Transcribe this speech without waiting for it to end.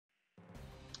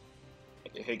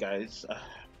Hey guys,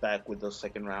 back with the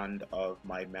second round of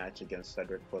my match against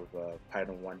Cedric for the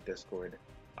Pirate101 Discord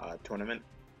tournament.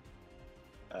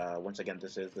 Once again,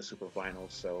 this is the Super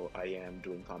Finals, so I am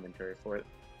doing commentary for it.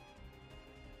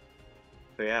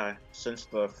 So yeah, since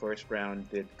the first round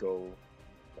did go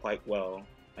quite well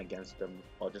against them,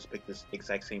 I'll just pick this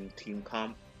exact same team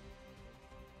comp,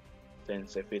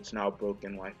 since if it's now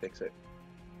broken, why fix it?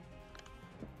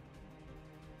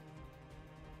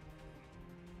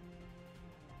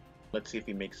 Let's see if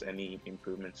he makes any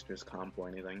improvements to his comp or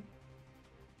anything.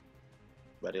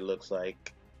 But it looks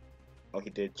like, oh, he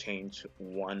did change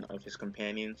one of his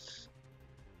companions.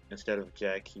 Instead of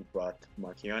Jack, he brought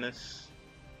Marquionis.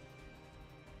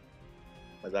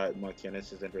 But that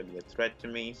Marquionis isn't really a threat to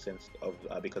me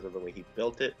because of the way he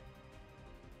built it.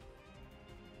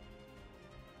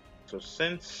 So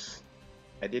since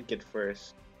I did get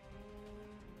first,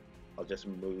 I'll just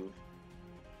move.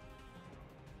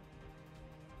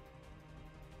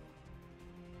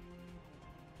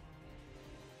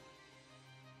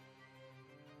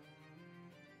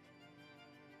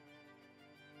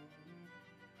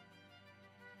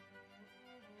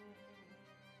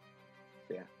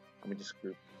 So yeah, let me just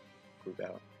group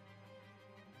out.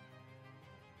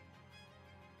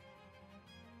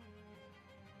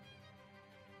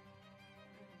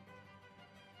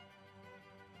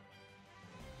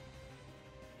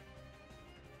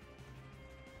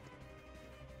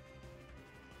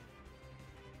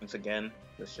 Once again,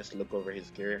 let's just look over his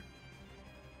gear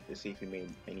to see if he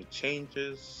made any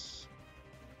changes.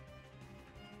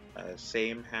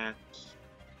 Same hat,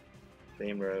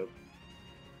 same robe,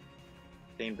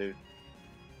 same boot,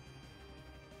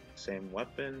 same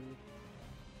weapon.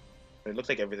 It looks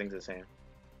like everything's the same.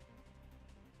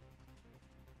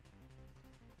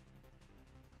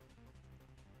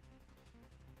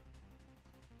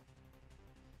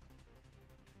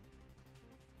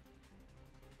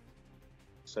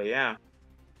 So yeah,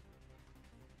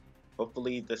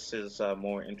 hopefully this is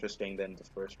more interesting than the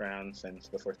first round, since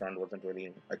the first round wasn't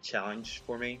really a challenge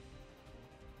for me.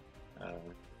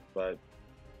 But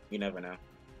you never know.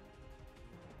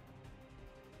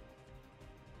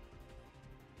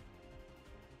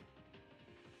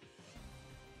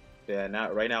 Yeah,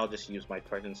 right now I'll just use my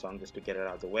Tartan song just to get it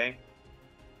out of the way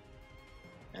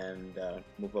and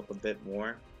move up a bit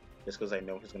more, just because I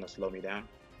know he's gonna slow me down.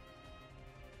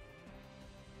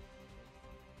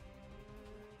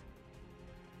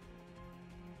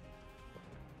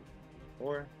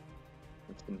 Or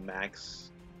it's the max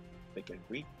they can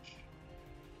reach.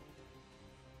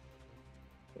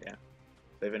 So yeah.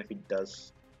 So even if he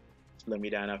does slow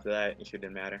me down after that, it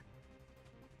shouldn't matter.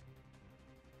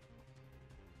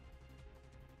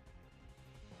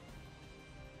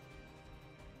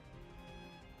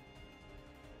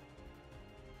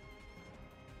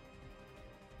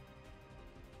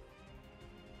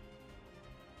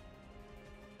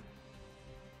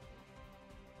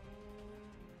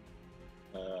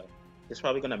 He's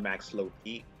probably gonna max low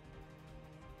heat,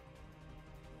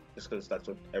 just because that's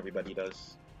what everybody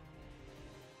does.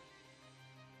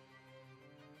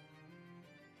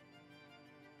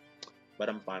 But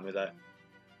I'm fine with that.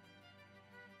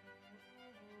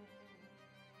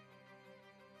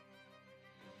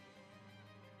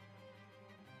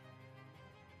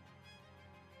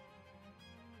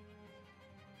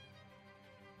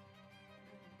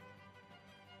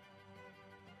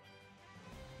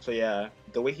 So yeah,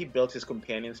 the way he built his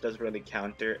companions doesn't really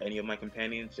counter any of my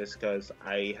companions, just because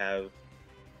I have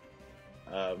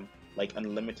like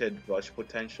unlimited rush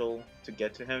potential to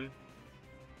get to him,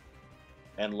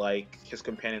 and like his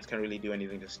companions can't really do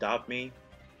anything to stop me,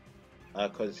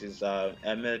 because his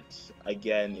Emmet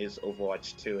again is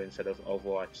Overwatch 2 instead of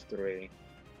Overwatch 3,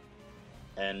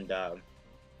 and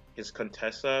his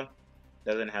Contessa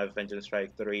doesn't have Vengeance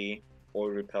Strike 3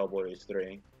 or Repel Warriors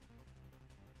 3,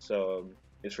 so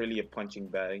it's really a punching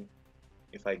bag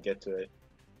if I get to it.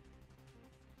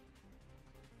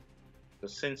 So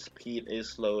since Pete is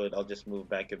slowed, I'll just move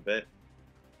back a bit.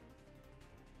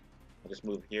 I'll just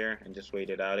move here and just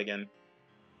wait it out again,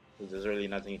 because there's really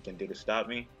nothing he can do to stop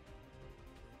me.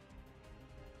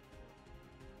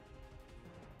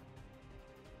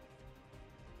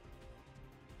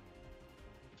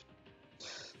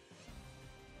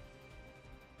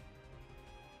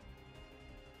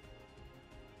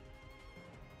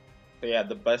 So yeah,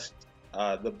 the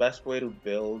best way to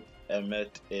build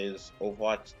Emmet is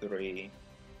Overwatch 3,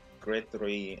 Grid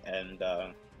 3, and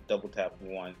Double Tap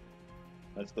 1.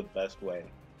 That's the best way.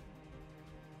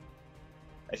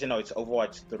 Actually, no, it's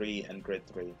Overwatch 3 and Grid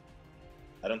 3.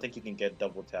 I don't think you can get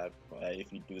Double Tap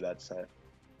if you do that set.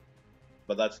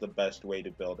 But that's the best way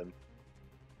to build him.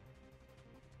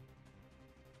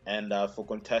 And for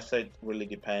Contessa, it really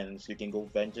depends. You can go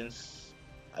Vengeance.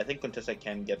 I think Contessa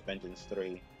can get Vengeance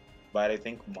 3, but I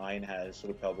think mine has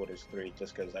Repel Borders 3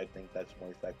 just because I think that's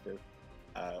more effective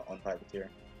on Privateer.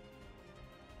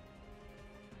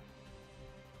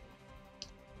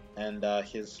 And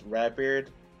his Ratbeard,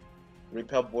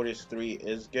 Repel Borders 3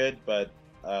 is good, but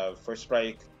First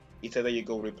Strike, it's either you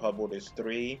go Repel Borders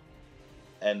 3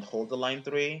 and hold the line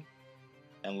 3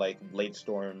 and like Blade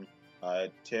Storm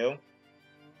 2,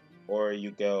 or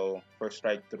you go First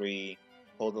Strike 3,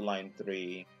 hold the line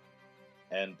 3,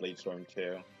 and Blade Storm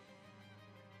 2.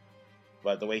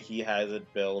 But the way he has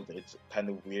it built, it's kind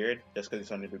of weird just because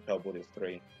it's only Repel Borders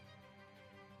 3.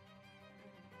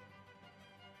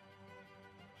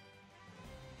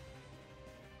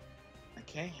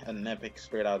 Okay, an epic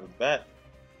straight out of the bat.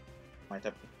 My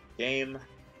type of game.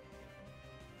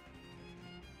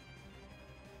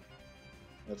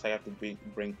 Looks like I have to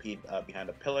bring Pete behind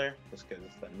a pillar just because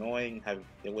it's annoying having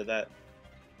to deal with that.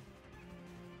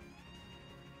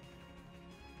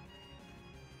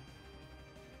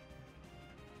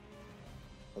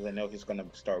 Because I know he's gonna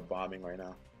start bombing right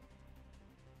now.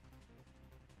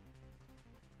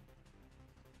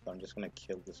 So I'm just gonna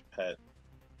kill this pet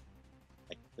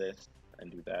like this and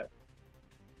do that.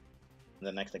 And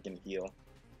then next I can heal.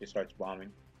 He starts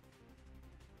bombing.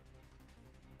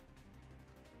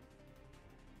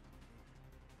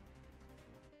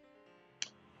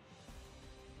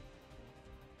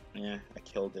 Yeah, I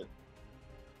killed it.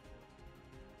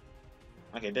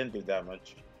 Okay, didn't do that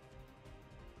much.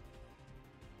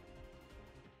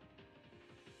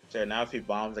 So now if he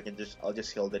bombs, I'll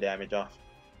just heal the damage off,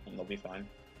 and it'll be fine.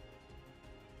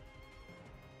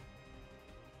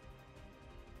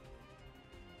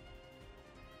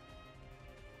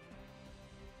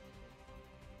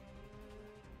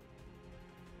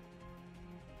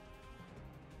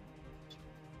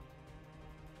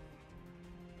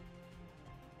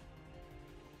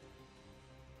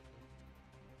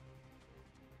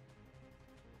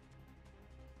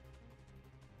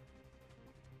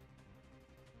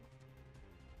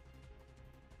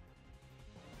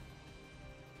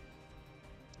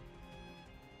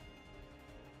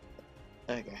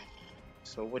 Okay,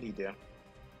 so what do you do?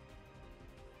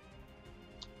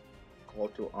 Call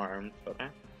to arms, okay?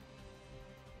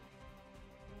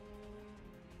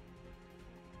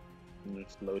 And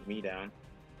slowed me down.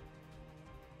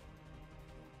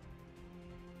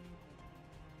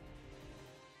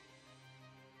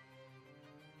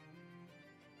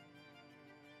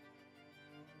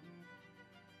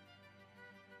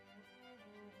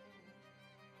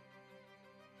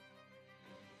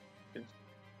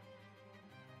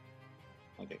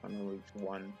 Okay, I'm gonna reach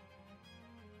 1.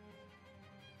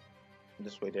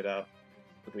 Just wait it out.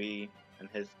 3, and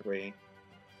his 3.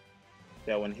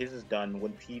 Yeah, when his is done,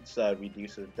 when Pete's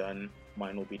reduce is done,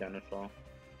 mine will be done as well.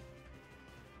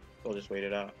 So I'll just wait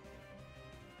it out.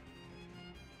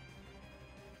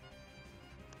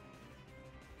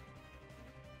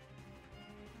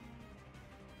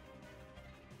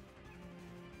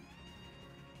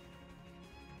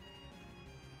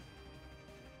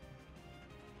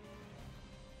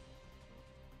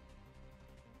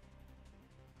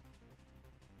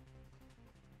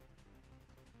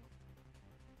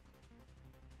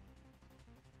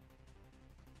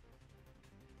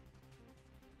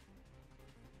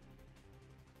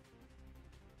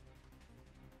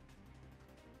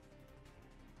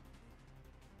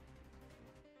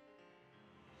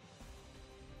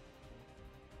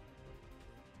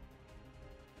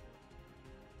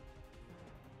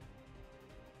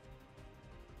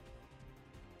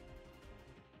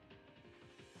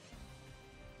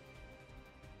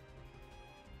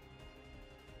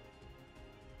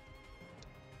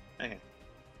 Okay,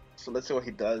 so let's see what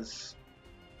he does.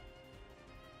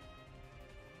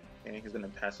 Okay, he's gonna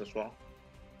pass as well.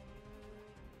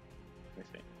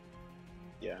 Let me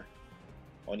see. Yeah.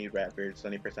 Only Ratbeard's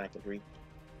 20% I can reach.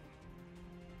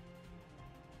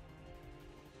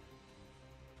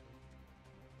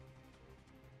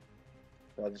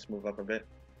 So I'll just move up a bit.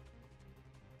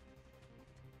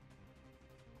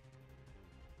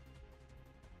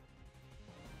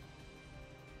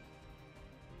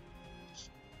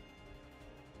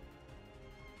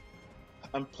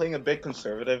 I'm playing a bit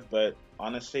conservative, but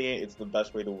honestly, it's the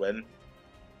best way to win.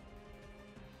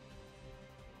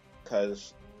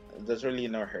 Because there's really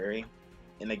no hurry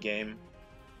in a game.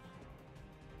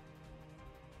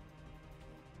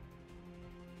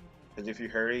 Because if you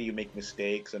hurry, you make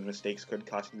mistakes, and mistakes could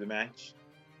cost you the match.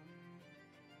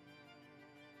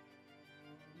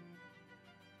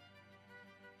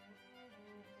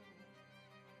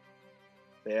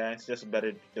 So yeah, it's just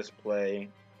better to just play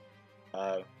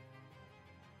uh,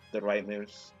 the right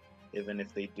moves, even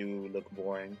if they do look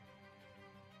boring.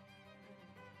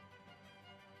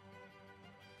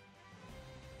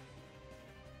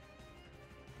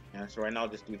 Yeah, so right now I'll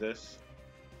just do this.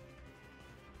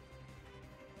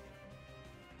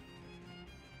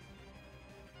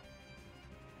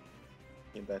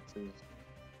 Okay, that's his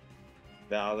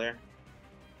Valor.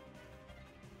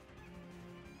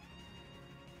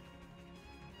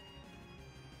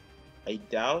 I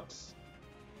doubt.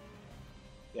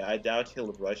 Yeah, I doubt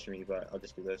he'll rush me, but I'll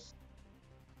just do this.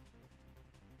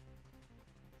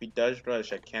 If he does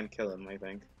rush, I can't kill him, I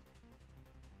think.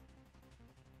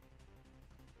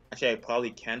 Actually, I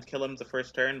probably can't kill him the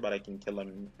first turn, but I can kill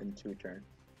him in 2 turns.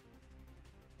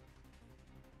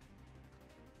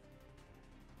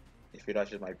 If he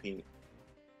rushes my P.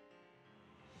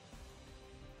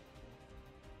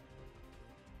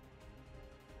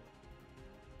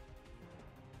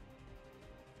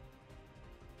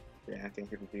 Yeah, I think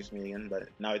he reduced me again, but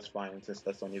now it's fine since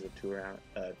that's only the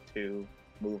 2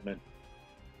 movement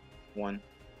 1.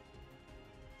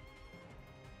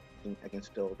 I can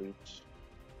still reach.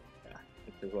 Yeah,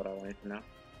 this is what I wanted to know.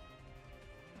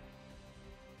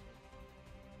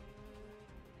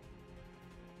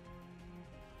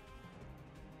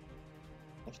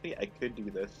 Actually, I could do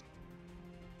this.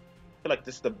 I feel like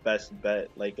this is the best bet.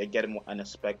 Like, I get him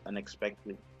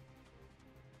unexpected.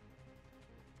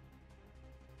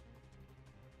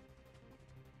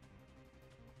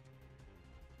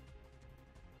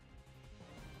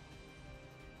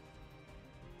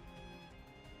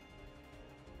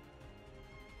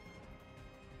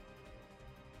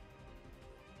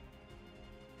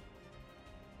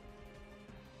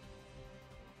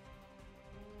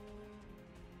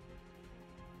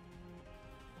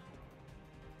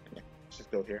 Yeah, let's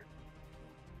just go here.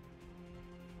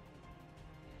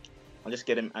 I'll just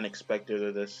get him unexpected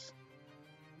with this.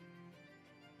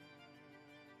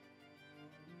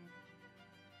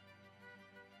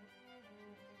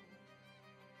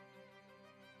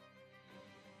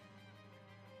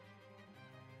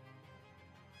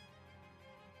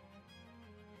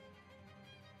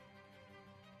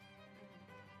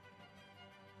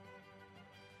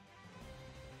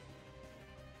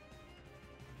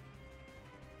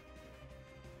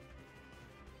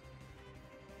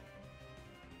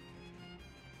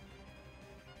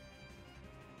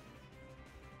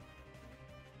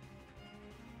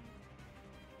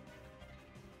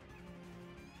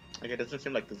 Like, it doesn't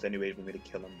seem like there's any way for me to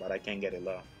kill him, but I can't get it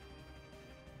low.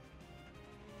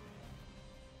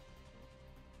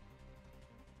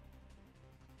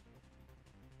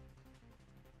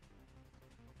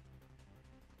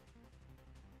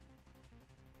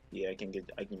 Yeah, I can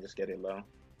just get it low.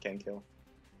 Can't kill.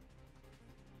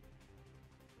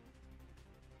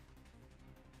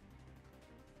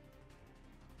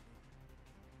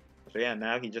 So yeah,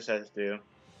 now he just has to.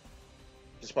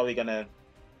 He's probably gonna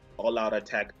all out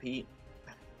attack Pete.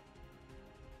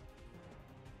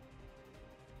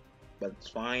 But it's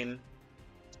fine.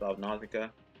 It's about Nausicaa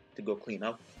to go clean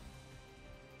up.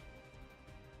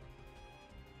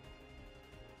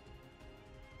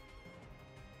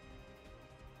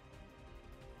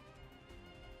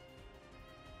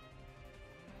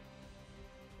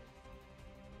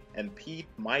 And Pete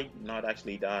might not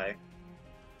actually die.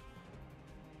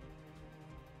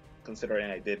 Considering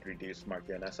I did reduce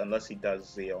Mark-Jonas, unless he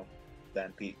does Zeal,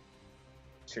 then Pete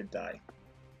should die.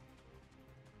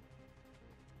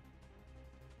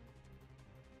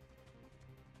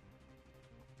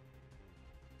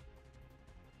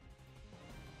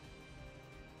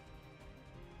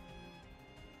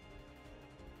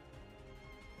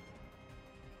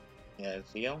 Yeah,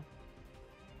 Zeal.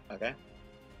 Okay.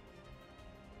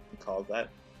 Call that.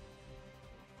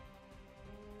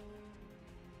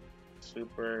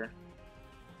 Super.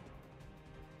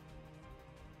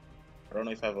 I don't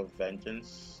know if I have a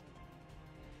Vengeance.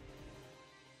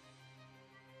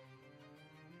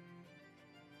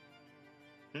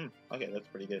 Okay, that's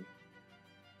pretty good.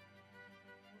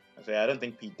 I don't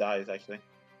think Pete dies, actually.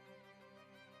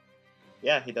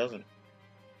 Yeah, he doesn't.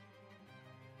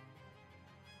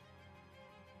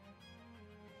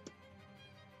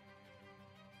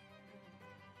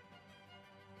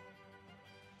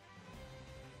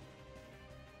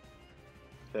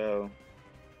 So,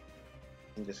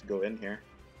 I can just go in here.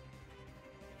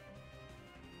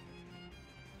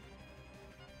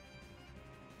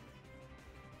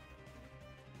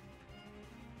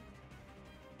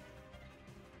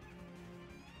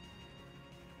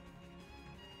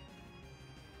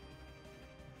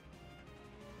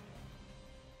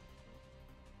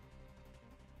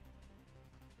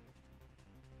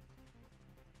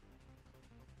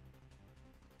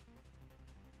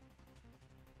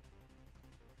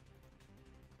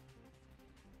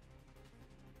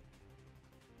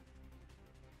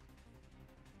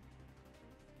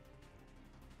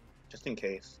 just in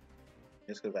case.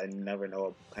 Just because I never know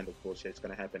what kind of bullshit's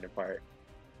gonna happen in Pirate.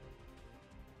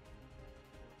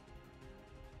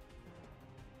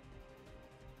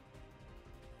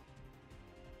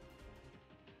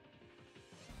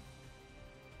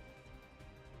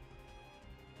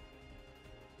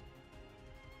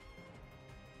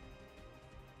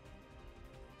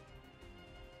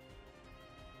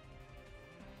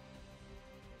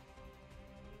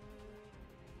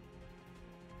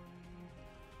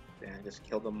 Then I just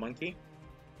killed the monkey.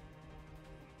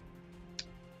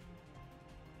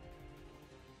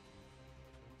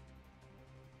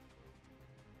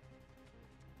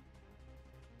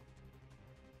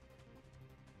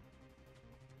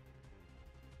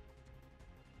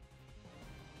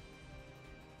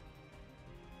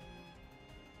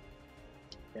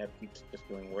 Yeah, keeps just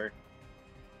doing work.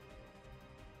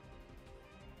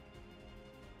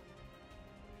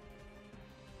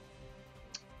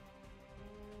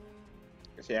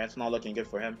 Yeah, it's not looking good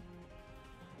for him.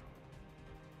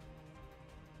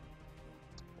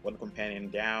 One companion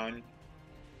down,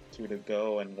 2 to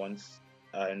go, and one's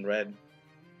in red.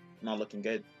 Not looking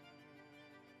good.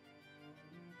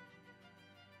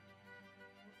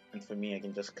 And for me, I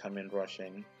can just come in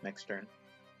rushing next turn.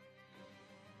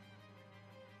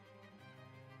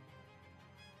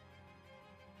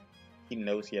 He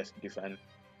knows he has to defend.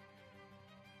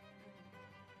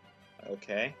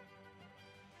 Okay.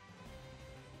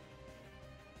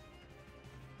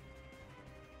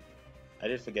 I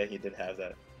did forget he did have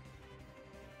that.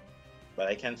 But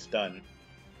I can stun.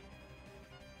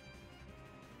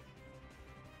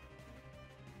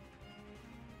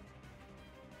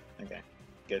 Okay,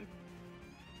 good.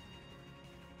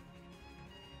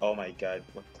 Oh my god,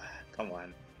 what the heck? Come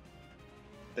on.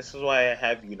 This is why I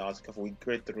have you, Nausicaa. If we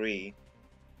grid 3.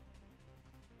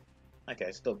 Okay,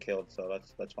 I still killed, so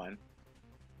that's fine.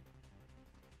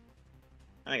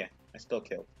 Okay, I still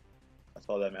killed. That's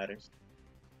all that matters.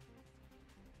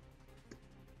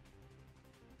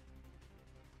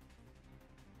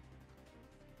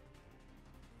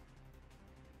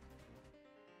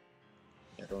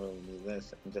 I don't really need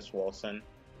this. I can just wall send.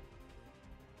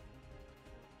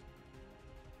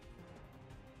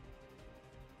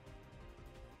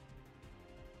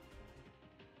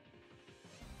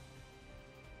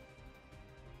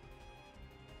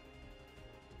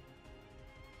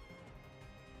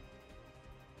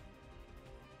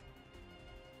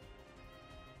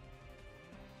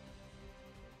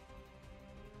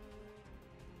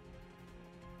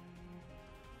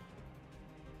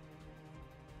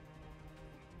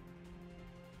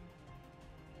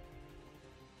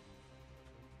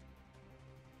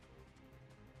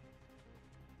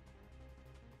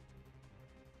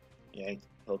 Yeah,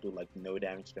 he'll do like no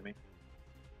damage to me.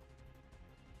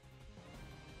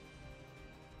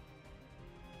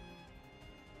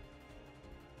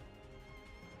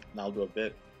 And I'll do a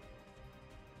bit.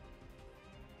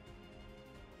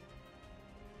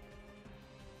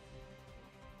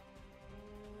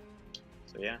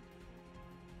 So yeah.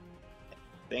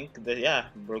 I think that, yeah,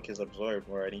 broke his absorb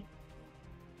already.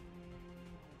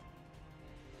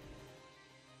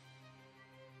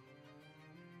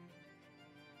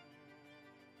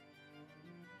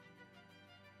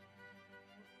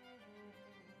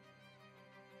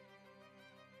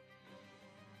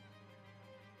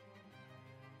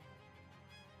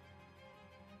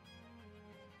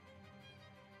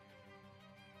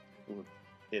 Ooh,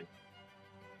 did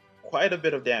quite a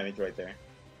bit of damage right there.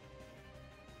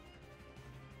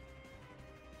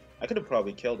 I could have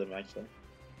probably killed him actually,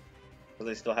 because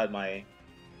I still had my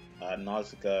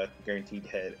Nausicaa guaranteed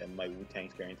hit and my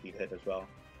Wu-Tang's guaranteed hit as well.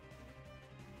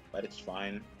 But it's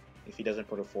fine. If he doesn't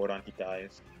put a fort on, he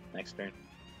dies next turn.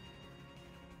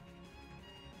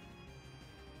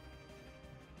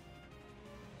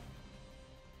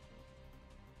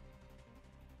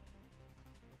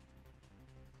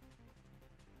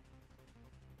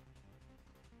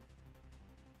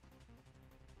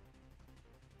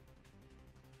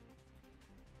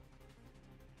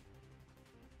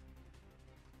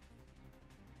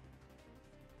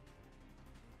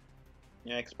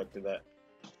 Yeah, I expected that.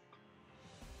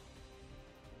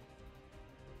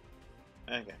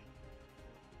 Okay.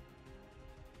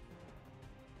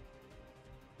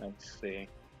 Let's see.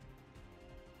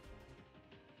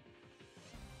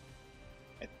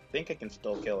 I think I can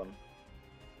still kill him.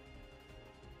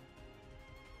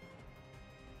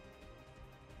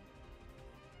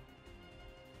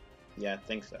 Yeah, I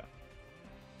think so.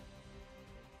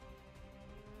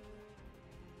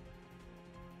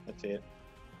 Let's see it.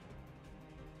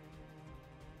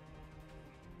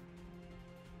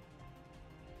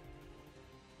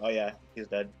 Oh yeah, he's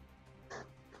dead.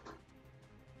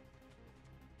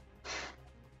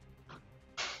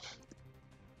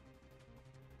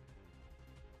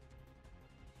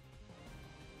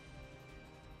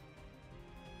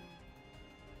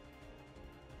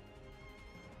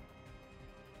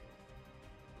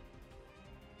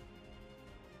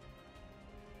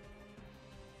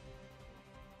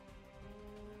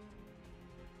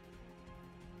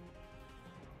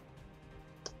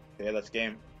 Okay, let's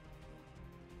game.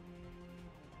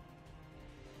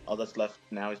 All that's left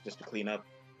now is just to clean up.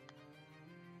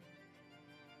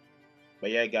 But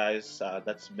yeah, guys,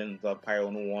 that's been the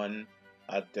Pirate101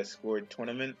 Discord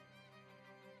tournament.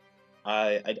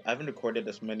 I haven't recorded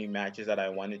as many matches that I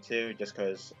wanted to, just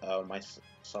because my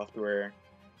software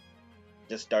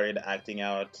just started acting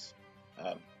out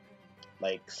um,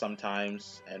 like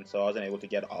sometimes, and so I wasn't able to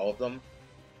get all of them.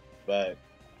 But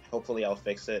hopefully I'll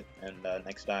fix it, and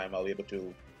next time I'll be able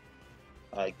to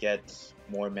get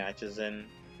more matches in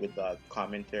with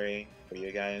commentary for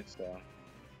you guys. So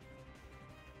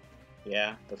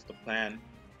yeah, that's the plan.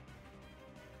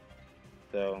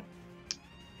 So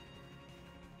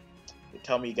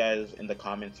tell me, guys, in the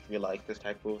comments if you like this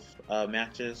type of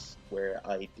matches where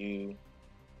I do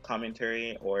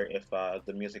commentary, or if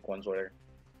the music ones were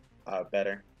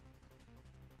better.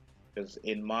 Because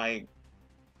in my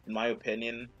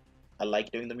opinion, I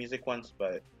like doing the music ones,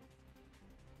 but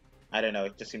I don't know.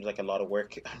 It just seems like a lot of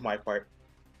work on my part.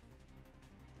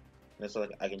 And it's like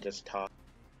I can just talk.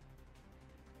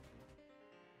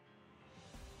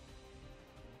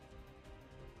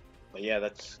 But yeah,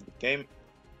 that's the game.